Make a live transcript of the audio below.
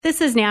This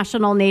is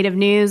National Native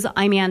News.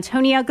 I'm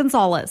Antonia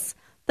Gonzalez.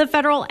 The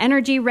Federal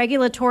Energy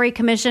Regulatory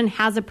Commission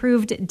has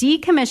approved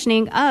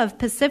decommissioning of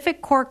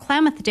Pacific Core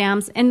Klamath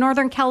dams in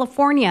Northern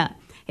California.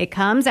 It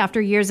comes after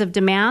years of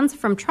demands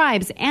from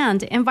tribes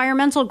and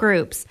environmental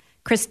groups.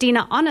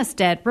 Christina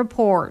Onnested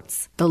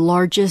reports. The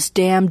largest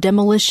dam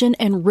demolition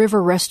and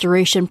river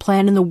restoration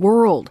plan in the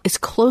world is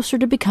closer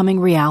to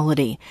becoming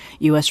reality.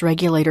 U.S.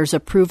 regulators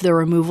approved the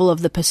removal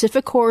of the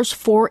Pacific Core's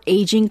 4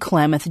 aging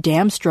Klamath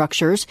dam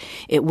structures.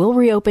 It will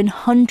reopen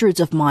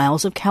hundreds of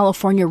miles of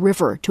California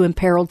river to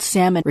imperiled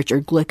salmon.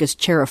 Richard Glick is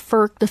chair of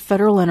FERC, the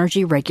Federal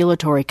Energy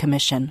Regulatory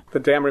Commission. The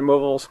dam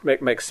removals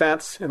make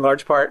sense in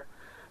large part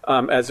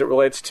as it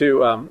relates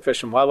to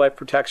fish and wildlife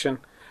protection.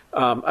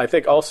 I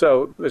think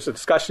also there's a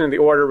discussion in the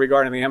order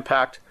regarding the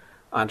impact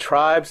on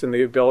tribes and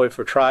the ability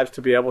for tribes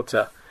to be able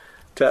to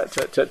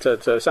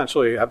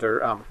essentially have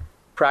their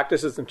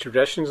practices and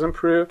traditions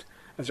improved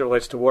as it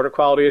relates to water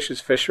quality issues,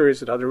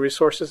 fisheries, and other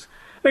resources.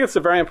 I think it's a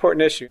very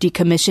important issue.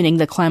 Decommissioning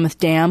the Klamath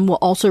Dam will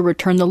also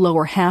return the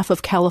lower half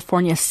of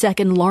California's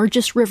second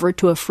largest river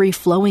to a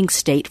free-flowing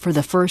state for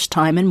the first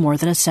time in more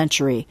than a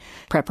century.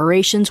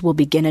 Preparations will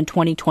begin in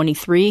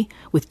 2023,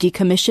 with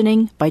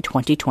decommissioning by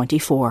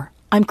 2024.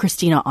 I'm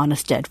Christina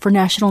Onnested for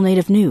National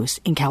Native News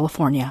in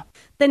California.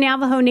 The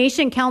Navajo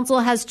Nation Council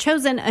has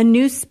chosen a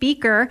new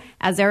speaker.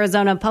 As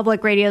Arizona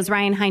Public Radio's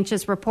Ryan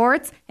Heinches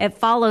reports, it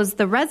follows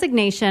the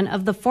resignation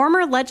of the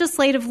former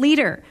legislative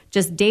leader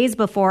just days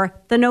before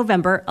the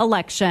November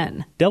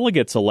election.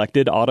 Delegates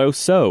elected Otto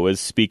So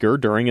as speaker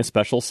during a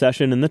special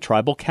session in the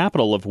tribal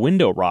capital of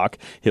Window Rock.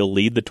 He'll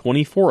lead the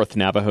 24th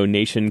Navajo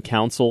Nation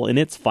Council in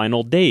its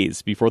final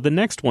days before the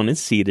next one is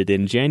seated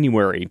in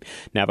January.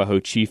 Navajo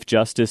Chief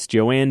Justice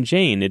Joanne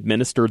Jane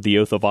administered the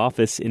oath of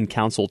office in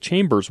council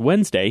chambers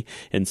Wednesday,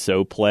 and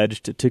So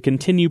pledged to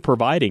continue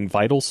providing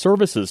vital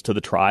services to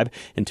the tribe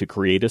and to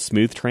create a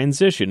smooth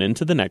transition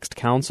into the next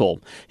council.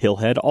 He'll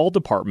head all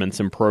departments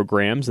and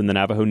programs in the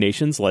Navajo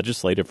Nation's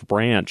legislative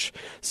branch.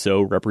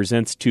 So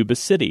represents Tuba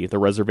City, the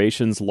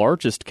reservation's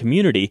largest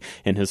community,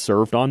 and has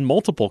served on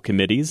multiple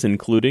committees,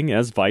 including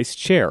as vice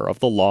chair of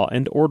the Law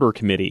and Order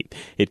Committee.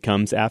 It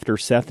comes after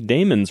Seth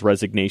Damon's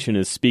resignation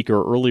as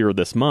speaker earlier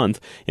this month.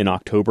 In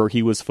October,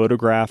 he was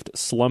photographed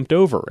slumped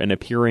over and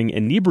appearing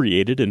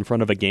inebriated in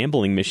front of a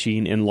gambling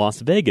machine in Las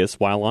Vegas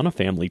while on a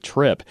family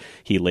trip.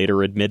 He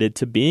later admitted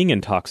to being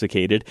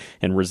intoxicated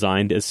and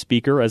resigned as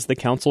speaker as the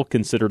council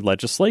considered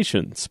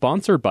legislation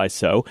sponsored by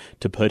So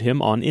to put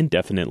him on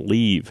indefinite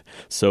leave.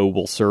 So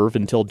will serve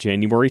until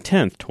January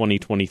 10th,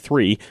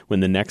 2023,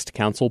 when the next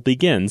council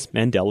begins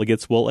and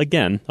delegates will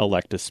again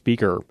elect a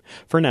speaker.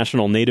 For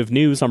National Native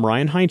News, I'm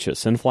Ryan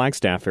Heinches in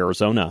Flagstaff,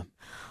 Arizona.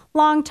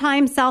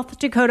 Longtime South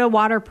Dakota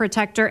water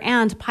protector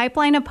and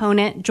pipeline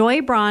opponent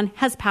Joy Braun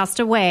has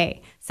passed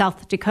away.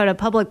 South Dakota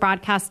Public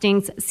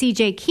Broadcasting's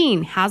C.J.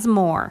 Keene has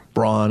more.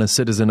 Braun, a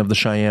citizen of the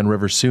Cheyenne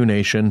River Sioux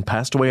Nation,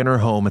 passed away in her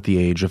home at the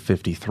age of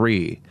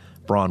 53.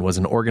 Braun was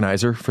an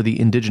organizer for the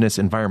Indigenous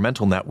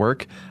Environmental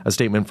Network. A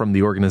statement from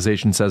the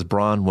organization says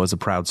Braun was a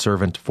proud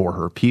servant for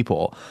her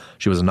people.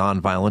 She was a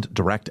nonviolent,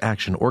 direct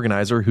action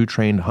organizer who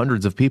trained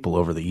hundreds of people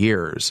over the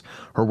years.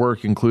 Her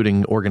work,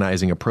 including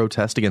organizing a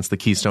protest against the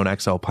Keystone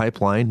XL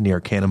pipeline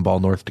near Cannonball,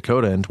 North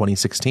Dakota in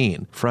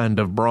 2016. Friend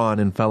of Braun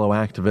and fellow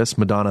activist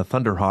Madonna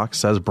Thunderhawk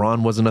says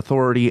Braun was an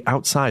authority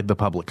outside the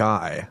public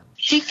eye.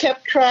 She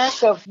kept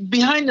track of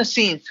behind the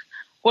scenes,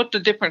 what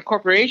the different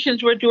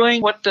corporations were doing,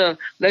 what the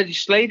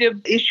legislative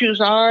issues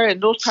are,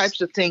 and those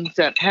types of things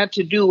that had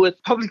to do with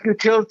public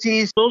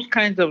utilities, those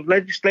kinds of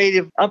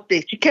legislative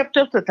updates. She kept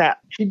up with that.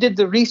 She did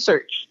the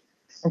research,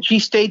 and she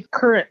stayed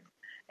current,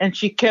 and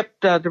she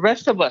kept the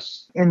rest of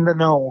us in the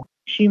know.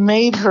 She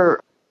made her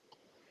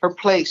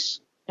place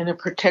in the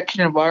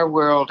protection of our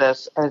world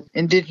as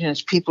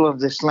Indigenous people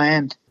of this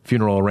land.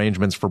 Funeral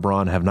arrangements for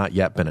Braun have not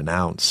yet been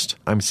announced.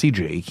 I'm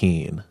C.J.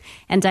 Keene.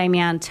 And I'm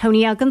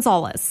Antonia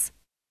Gonzalez.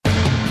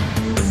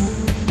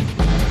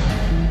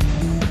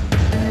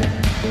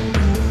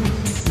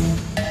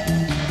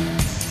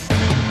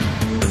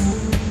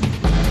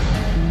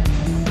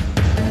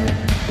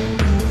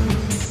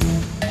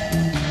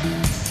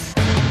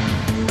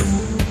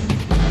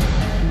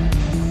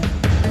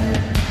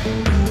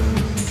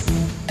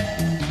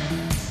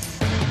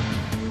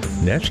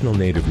 National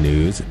Native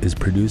News is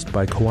produced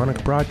by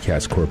Koahnic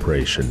Broadcast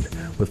Corporation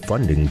with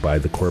funding by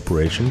the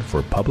Corporation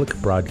for Public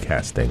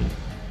Broadcasting.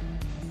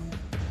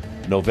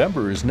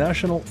 November is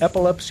National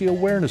Epilepsy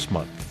Awareness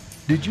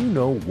Month. Did you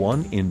know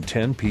 1 in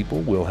 10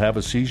 people will have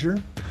a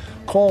seizure?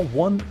 Call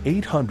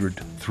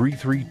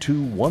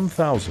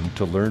 1-800-332-1000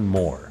 to learn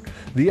more.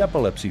 The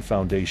Epilepsy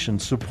Foundation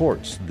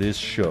supports this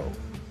show.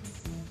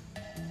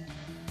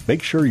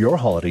 Make sure your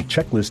holiday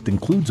checklist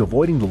includes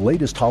avoiding the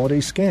latest holiday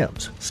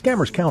scams.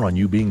 Scammers count on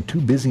you being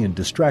too busy and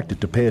distracted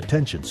to pay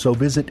attention, so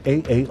visit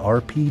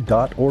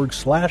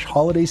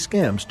aarp.org/holiday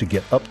scams to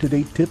get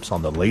up-to-date tips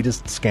on the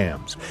latest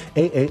scams.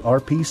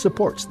 AARP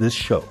supports this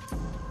show.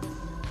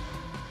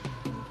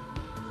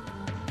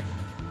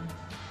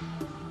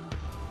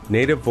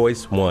 Native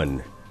Voice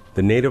One,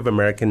 the Native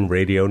American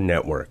Radio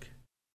Network.